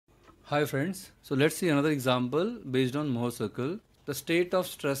Hi friends, so let's see another example based on Mohr circle. The state of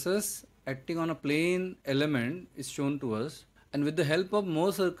stresses acting on a plane element is shown to us, and with the help of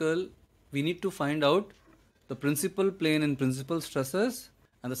Mohr circle we need to find out the principal plane and principal stresses,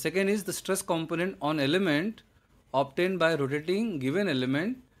 and the second is the stress component on element obtained by rotating given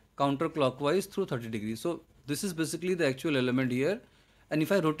element counterclockwise through 30 degrees. So this is basically the actual element here, and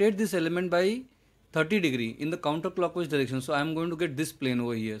if I rotate this element by 30 degree in the counterclockwise direction, so I am going to get this plane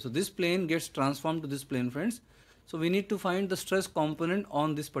over here. So this plane gets transformed to this plane, friends. So we need to find the stress component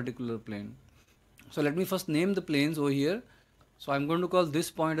on this particular plane. So let me first name the planes over here. So I am going to call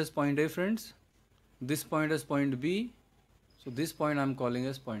this point as point A, friends, this point as point B, so this point I am calling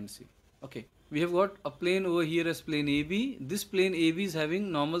as point C. Okay, we have got a plane over here as plane AB. This plane AB is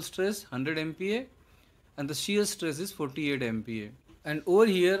having normal stress 100 MPa and the shear stress is 48 MPa. And over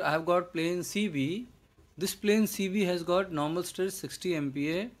here I have got plane CB. This plane CB has got normal stress 60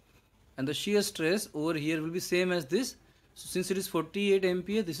 MPa and the shear stress over here will be same as this. So since it is 48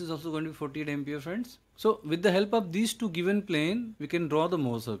 MPa, this is also going to be 48 MPa, friends. So with the help of these two given plane, we can draw the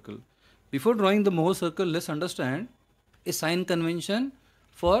Mohr circle. Before drawing the Mohr circle, let's understand a sign convention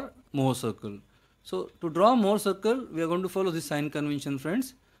for Mohr circle. So to draw Mohr circle, we are going to follow this sign convention,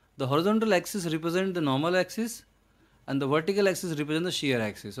 friends. The horizontal axis represents the normal axis and the vertical axis represents the shear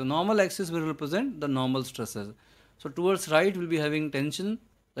axis. So normal axis will represent the normal stresses. So towards right we will be having tension,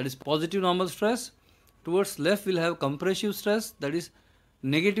 that is positive normal stress. Towards left we will have compressive stress, that is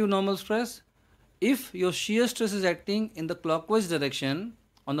negative normal stress. If your shear stress is acting in the clockwise direction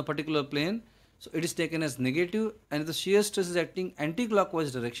on the particular plane, so it is taken as negative, and if the shear stress is acting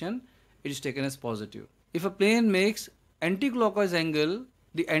anti-clockwise direction, it is taken as positive. If a plane makes anti-clockwise angle,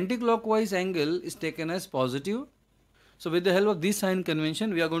 the anti-clockwise angle is taken as positive. So with the help of this sign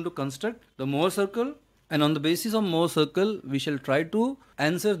convention, we are going to construct the Mohr circle, and on the basis of Mohr circle, we shall try to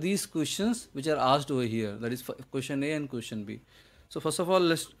answer these questions which are asked over here, that is question A and question B. So first of all,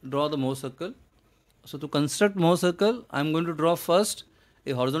 let's draw the Mohr circle. So to construct Mohr circle, I am going to draw first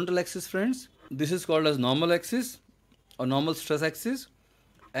a horizontal axis, friends. This is called as normal axis or normal stress axis,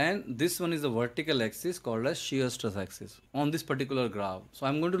 and this one is the vertical axis called as shear stress axis on this particular graph. So I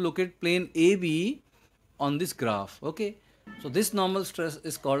am going to locate plane AB on this graph. Okay, so this normal stress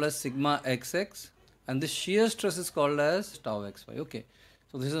is called as sigma xx and this shear stress is called as tau xy. Okay,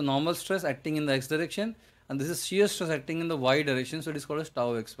 so this is a normal stress acting in the x direction and this is shear stress acting in the y direction, so it is called as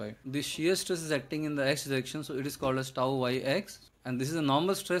tau xy. This shear stress is acting in the x direction, so it is called as tau yx, and this is a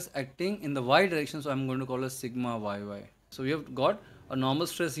normal stress acting in the y direction, so I am going to call as sigma yy. So we have got a normal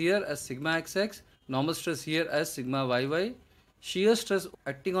stress here as sigma xx, normal stress here as sigma yy, shear stress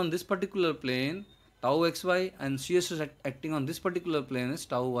acting on this particular plane tau xy, and shear stress acting on this particular plane is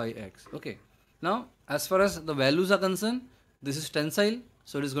tau yx. Okay, now as far as the values are concerned, this is tensile,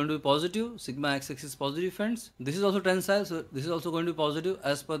 so it is going to be positive, sigma xx is positive, friends. This is also tensile, so this is also going to be positive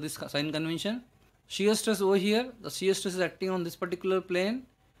as per this sign convention. Shear stress over here, the shear stress is acting on this particular plane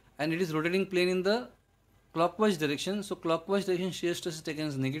and it is rotating plane in the clockwise direction. So clockwise direction shear stress is taken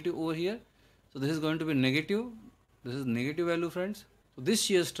as negative over here. So this is going to be negative. This is negative value, friends. So this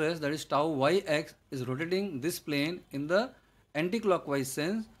shear stress, that is tau yx, is rotating this plane in the anti-clockwise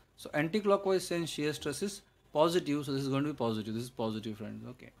sense. So anti-clockwise sense shear stress is positive. So this is going to be positive. This is positive, friends.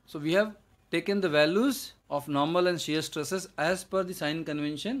 Okay. So we have taken the values of normal and shear stresses as per the sign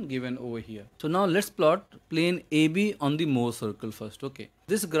convention given over here. So now let's plot plane AB on the Mohr circle first. Okay,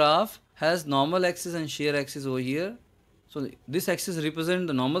 this graph has normal axis and shear axis over here. So this axis represents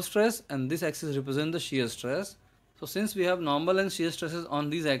the normal stress and this axis represents the shear stress. So since we have normal and shear stresses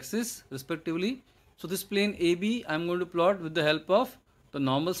on these axes respectively, so this plane AB I am going to plot with the help of the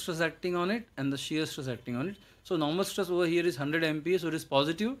normal stress acting on it and the shear stress acting on it. So normal stress over here is 100 MPa, so it is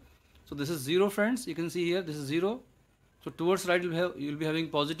positive. So this is 0, friends. You can see here this is 0. So towards right you will be having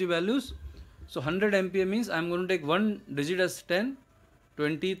positive values. So 100 MPa means I am going to take one digit as 10,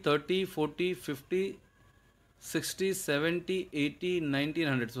 20, 30, 40, 50, 60, 70, 80, 90,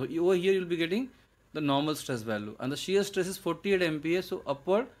 100. So over here you will be getting the normal stress value, and the shear stress is 48 MPa. So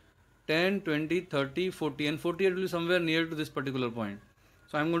upward 10, 20, 30, 40, and 48 will be somewhere near to this particular point.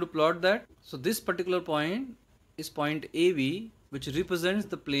 So I am going to plot that. So this particular point is point AB, which represents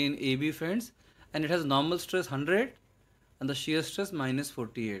the plane AB, friends, and it has normal stress 100 and the shear stress minus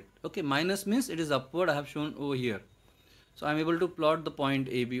 48. Okay, minus means it is upward, I have shown over here. So I am able to plot the point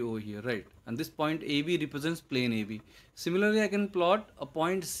AB over here, right? And this point AB represents plane AB. Similarly, I can plot a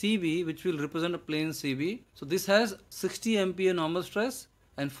point CB which will represent a plane CB. So this has 60 MPa normal stress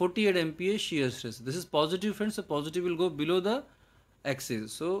and 48 MPa shear stress. This is positive, friends, so positive will go below the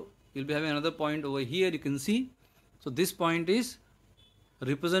axis. So you will be having another point over here, you can see. So this point is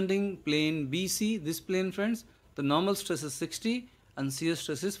representing plane BC, this plane friends, the normal stress is 60 and shear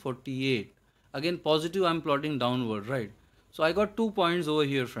stress is 48. Again positive I am plotting downward, right? So I got 2 points over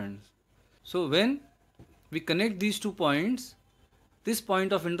here friends. So when we connect these 2 points, this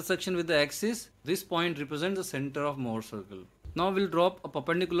point of intersection with the axis, this point represents the center of Mohr circle. Now we'll drop a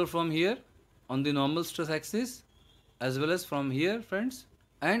perpendicular from here on the normal stress axis as well as from here friends,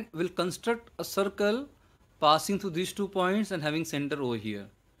 and we'll construct a circle passing through these 2 points and having center over here.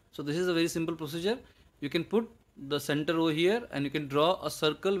 So this is a very simple procedure. You can put the center over here and you can draw a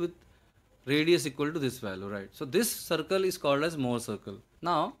circle with radius equal to this value, right? So this circle is called as Mohr circle.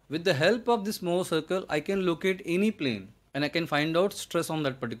 Now with the help of this Mohr circle, I can locate any plane and I can find out stress on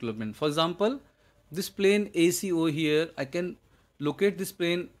that particular plane. For example, this plane AC over here, I can locate this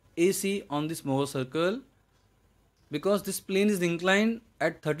plane AC on this Mohr circle because this plane is inclined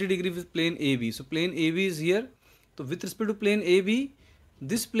at 30 degrees with plane AB. So plane AB is here. So with respect to plane AB,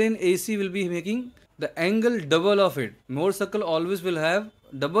 this plane AC will be making the angle double of it. Mohr circle always will have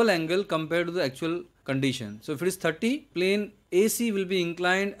double angle compared to the actual condition. So if it is 30, plane AC will be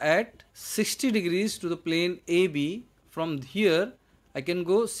inclined at 60 degrees to the plane AB. From here, I can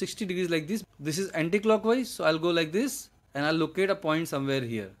go 60 degrees like this. This is anti-clockwise, so I'll go like this and I'll locate a point somewhere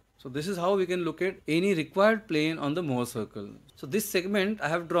here. So this is how we can locate any required plane on the Mohr circle. So this segment I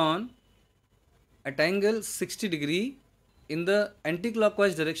have drawn at angle 60 degree in the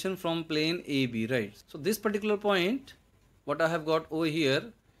anti-clockwise direction from plane AB, right? So this particular point, what I have got over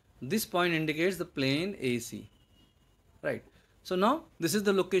here, this point indicates the plane AC, right? So now this is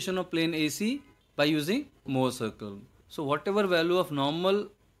the location of plane AC by using Mohr circle. So whatever value of normal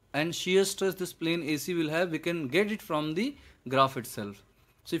and shear stress this plane AC will have, we can get it from the graph itself.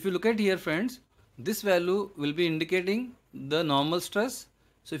 So if you look at here friends, this value will be indicating the normal stress.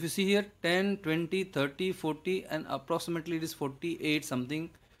 So if you see here 10, 20, 30, 40 and approximately it is 48 something.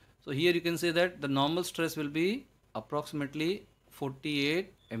 So here you can say that the normal stress will be approximately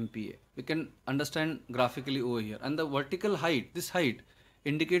 48 MPa. We can understand graphically over here. And the vertical height, this height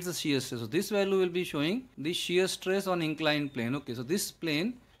indicates the shear stress. So this value will be showing the shear stress on inclined plane. Okay, so this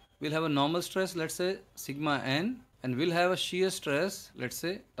plane will have a normal stress, let's say sigma n, and will have a shear stress, let's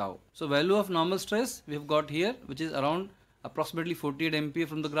say tau. So value of normal stress we have got here, which is around approximately 48 MPa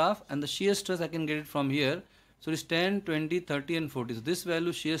from the graph, and the shear stress I can get it from here. So it is 10, 20, 30 and 40. So this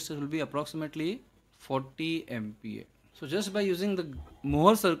value shear stress will be approximately 40 MPa. So just by using the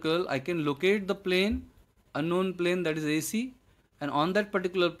Mohr circle, I can locate the plane, unknown plane, that is AC, and on that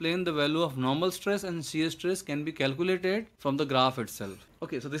particular plane the value of normal stress and shear stress can be calculated from the graph itself.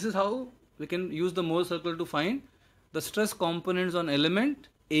 Okay, so this is how we can use the Mohr circle to find the stress components on element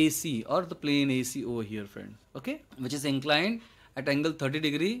AC or the plane AC over here friends, okay, which is inclined at angle 30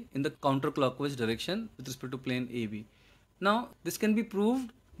 degree in the counterclockwise direction with respect to plane AB. Now this can be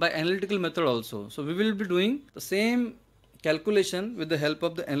proved by analytical method also. So we will be doing the same calculation with the help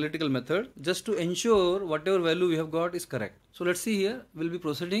of the analytical method just to ensure whatever value we have got is correct. So let's see here, we'll be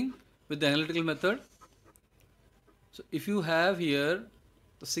proceeding with the analytical method. So if you have here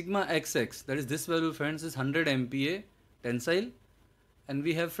the sigma xx, that is this value friends is 100 MPa tensile, and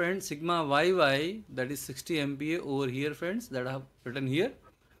we have friends sigma yy, that is 60 MPa over here friends, that I have written here.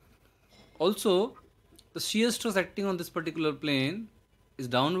 Also the shear stress acting on this particular plane is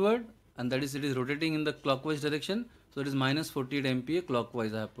downward, and that is it is rotating in the clockwise direction. So it is minus 48 MPa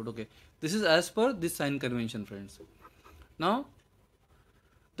clockwise I have put. Okay, this is as per this sign convention friends. Now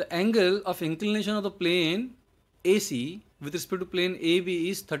the angle of inclination of the plane AC with respect to plane AB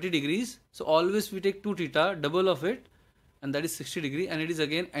is 30 degrees. So always we take 2 theta, double of it, and that is 60 degree, and it is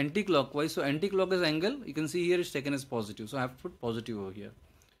again anti-clockwise. So anti-clockwise angle you can see here is taken as positive. So I have to put positive over here.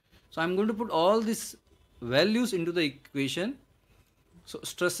 So I am going to put all these values into the equation. So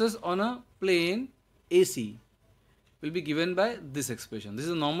stresses on a plane AC will be given by this expression. This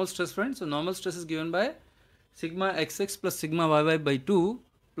is a normal stress friends. So normal stress is given by sigma xx plus sigma yy by 2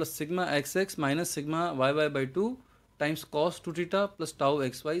 plus sigma xx minus sigma yy by 2 times cos 2 theta plus tau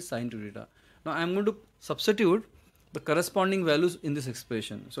xy sin 2 theta. Now I am going to substitute the corresponding values in this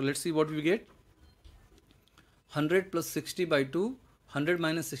expression. So let's see what we get. 100 plus 60 by 2, 100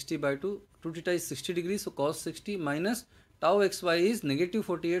 minus 60 by 2, 2 theta is 60 degrees, so cos 60 minus tau xy is negative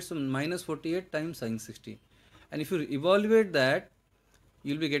 48, so minus 48 times sin 60. And if you evaluate that,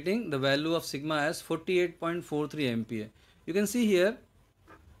 you will be getting the value of sigma as 48.43 MPa. You can see here,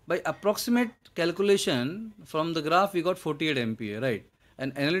 by approximate calculation from the graph we got 48 MPa, right?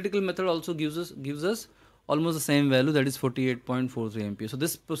 And analytical method also gives us almost the same value, that is 48.43 MPa. So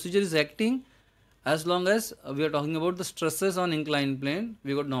this procedure is acting as long as we are talking about the stresses on inclined plane.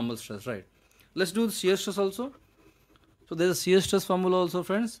 We got normal stress, right? Let's do the shear stress also. So there is a shear stress formula also,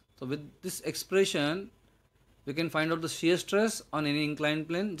 friends. So with this expression, we can find out the shear stress on any inclined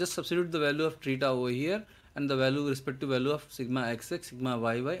plane. Just substitute the value of theta over here and the respective value of sigma xx, sigma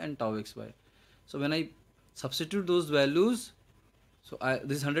yy and tau xy. So when I substitute those values, so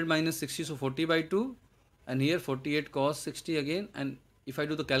this is 100 minus 60, so 40 by 2, and here 48 cos 60 again, and if I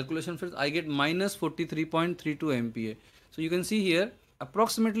do the calculation first, I get minus 43.32 MPa. So you can see here,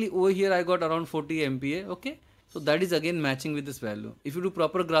 approximately over here I got around 40 MPa, okay. So that is again matching with this value. If you do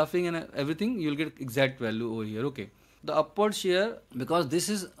proper graphing and everything, you will get exact value over here, okay. The upward shear, because this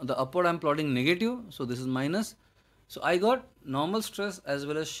is the upward I am plotting negative, so this is minus. So I got normal stress as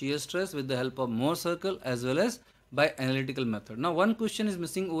well as shear stress with the help of Mohr circle as well as by analytical method. Now one question is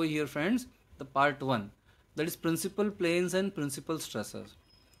missing over here, friends, the part 1, that is principal planes and principal stresses.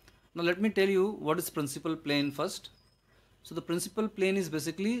 Now let me tell you what is principal plane first. So the principal plane is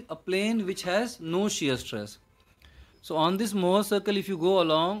basically a plane which has no shear stress. So on this Mohr circle, if you go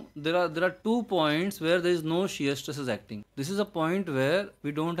along, there are 2 points where there is no shear stress is acting. This is a point where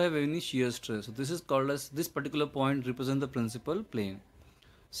we don't have any shear stress. So this is called as, this particular point represents the principal plane.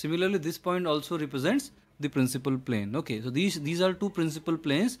 Similarly, this point also represents the principal plane. Okay, so these are 2 principal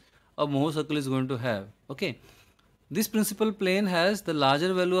planes a Mohr circle is going to have. Okay, this principal plane has the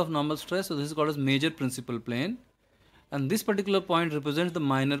larger value of normal stress. So this is called as major principal plane, and this particular point represents the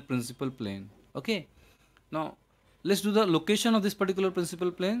minor principal plane. Okay, now let's do the location of this particular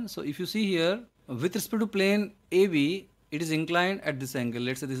principal plane. So if you see here, with respect to plane AB, it is inclined at this angle.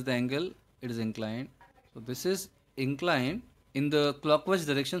 Let's say this is the angle, it is inclined. So this is inclined in the clockwise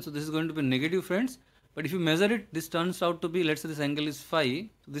direction. So this is going to be negative, friends. But if you measure it, this turns out to be, let's say this angle is phi.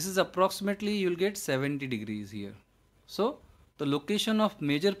 So this is approximately, you will get 70 degrees here. So the location of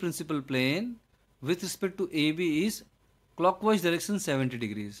major principal plane with respect to AB is clockwise direction 70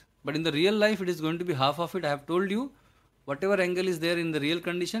 degrees. But in the real life, it is going to be half of it. I have told you, whatever angle is there in the real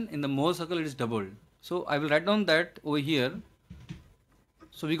condition, in the Mohr circle, it is doubled. So I will write down that over here.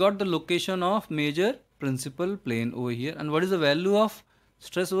 So we got the location of major principal plane over here. And what is the value of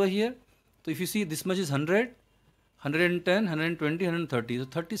stress over here? So if you see, this much is 100, 110, 120, 130. So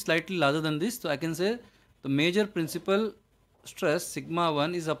 30 is slightly larger than this. So I can say the major principal stress, sigma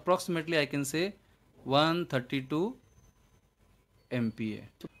 1, is approximately, I can say, 132 MPa.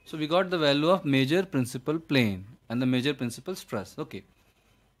 So we got the value of major principal plane and the major principal stress. Okay,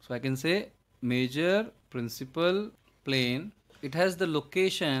 so I can say major principal plane, it has the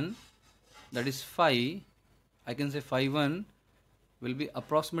location that is phi. I can say phi 1 will be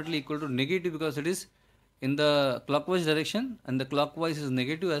approximately equal to negative, because it is in the clockwise direction and the clockwise is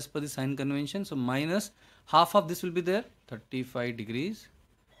negative as per the sign convention. So minus half of this will be there, 35 degrees,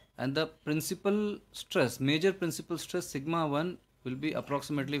 and the principal stress, major principal stress, sigma 1, will be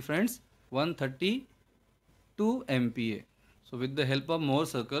approximately, friends, 132 MPa. So with the help of Mohr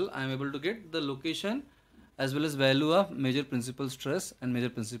circle, I am able to get the location as well as value of major principal stress and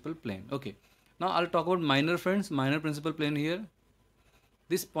major principal plane. Okay, now I'll talk about minor, friends, minor principal plane here.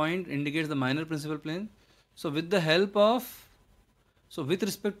 This point indicates the minor principal plane. So with the help of, so with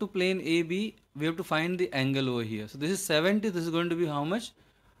respect to plane AB, we have to find the angle over here. So this is 70, this is going to be how much?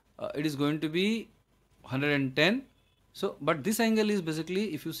 It is going to be 110. So, but this angle is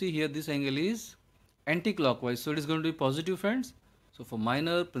basically, if you see here, this angle is anti-clockwise. So it is going to be positive, friends. So for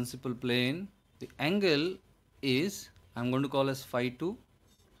minor principal plane, the angle is, I am going to call as phi 2.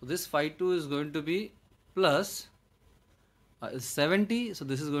 So this phi 2 is going to be plus 70. So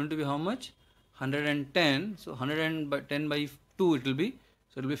this is going to be how much? 110. So 110 by 2 it will be.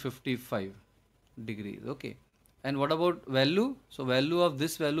 So it will be 55 degrees. Okay. And what about value? So value of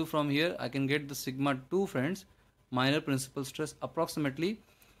this value from here, I can get the sigma 2, friends, minor principal stress approximately.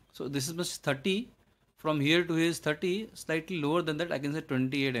 So this is much 30. From here to here is 30, slightly lower than that, I can say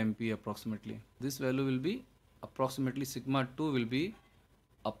 28 MPa approximately. This value will be approximately, sigma 2 will be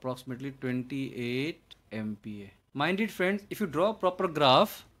approximately 28 MPa. Mind it, friends, if you draw a proper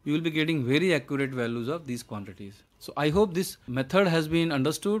graph, you will be getting very accurate values of these quantities. So I hope this method has been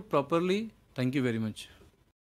understood properly. Thank you very much.